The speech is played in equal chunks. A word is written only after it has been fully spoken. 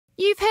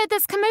You've heard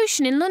there's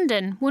commotion in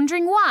London,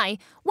 wondering why?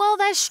 Well,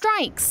 there's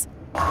strikes.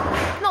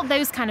 Not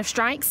those kind of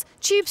strikes,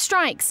 tube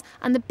strikes,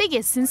 and the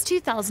biggest since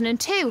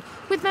 2002,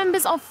 with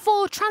members of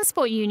 4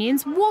 transport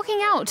unions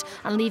walking out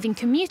and leaving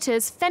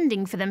commuters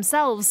fending for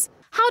themselves.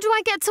 How do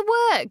I get to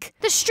work?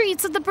 The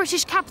streets of the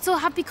British capital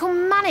have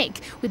become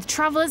manic, with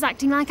travellers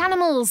acting like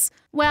animals.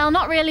 Well,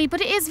 not really, but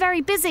it is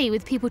very busy,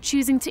 with people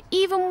choosing to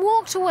even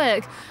walk to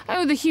work.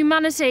 Oh, the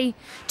humanity.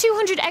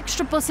 200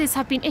 extra buses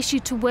have been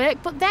issued to work,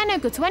 but they're no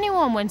good to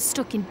anyone when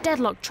stuck in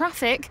deadlocked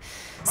traffic.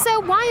 So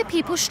why are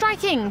people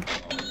striking?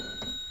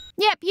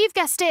 Yep, you've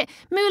guessed it.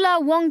 Moolah,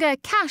 wonga,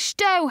 cash,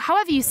 dough,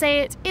 however you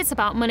say it, it's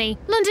about money.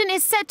 London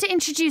is set to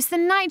introduce the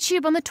night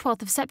tube on the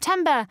 12th of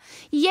September.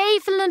 Yay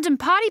for London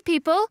party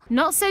people.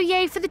 Not so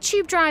yay for the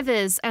tube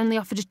drivers, only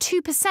offered a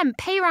 2%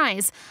 pay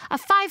rise, a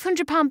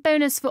 £500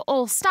 bonus for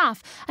all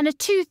staff, and a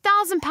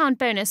 £2,000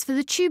 bonus for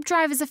the tube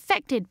drivers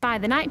affected by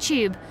the night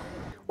tube.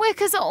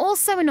 Workers are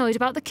also annoyed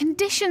about the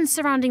conditions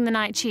surrounding the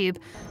night tube,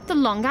 the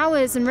long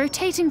hours and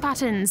rotating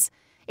patterns.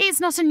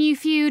 It's not a new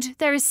feud.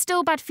 There is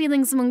still bad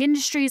feelings among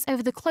industries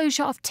over the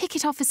closure of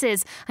ticket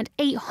offices and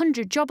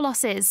 800 job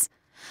losses.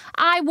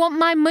 I want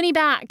my money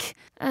back.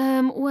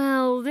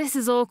 Well, this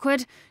is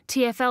awkward.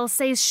 TfL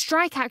says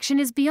strike action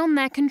is beyond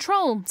their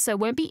control, so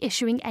won't be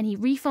issuing any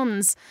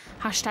refunds.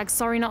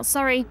 #sorry not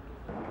sorry.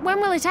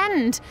 When will it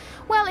end?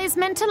 Well, it's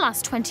meant to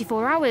last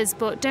 24 hours,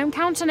 but don't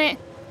count on it.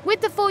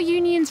 With the 4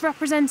 unions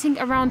representing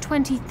around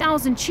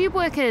 20,000 tube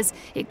workers,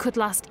 it could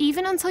last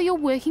even until your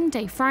working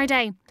day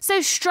Friday.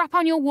 So strap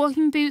on your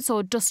walking boots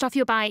or dust off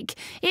your bike.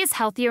 It's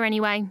healthier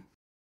anyway.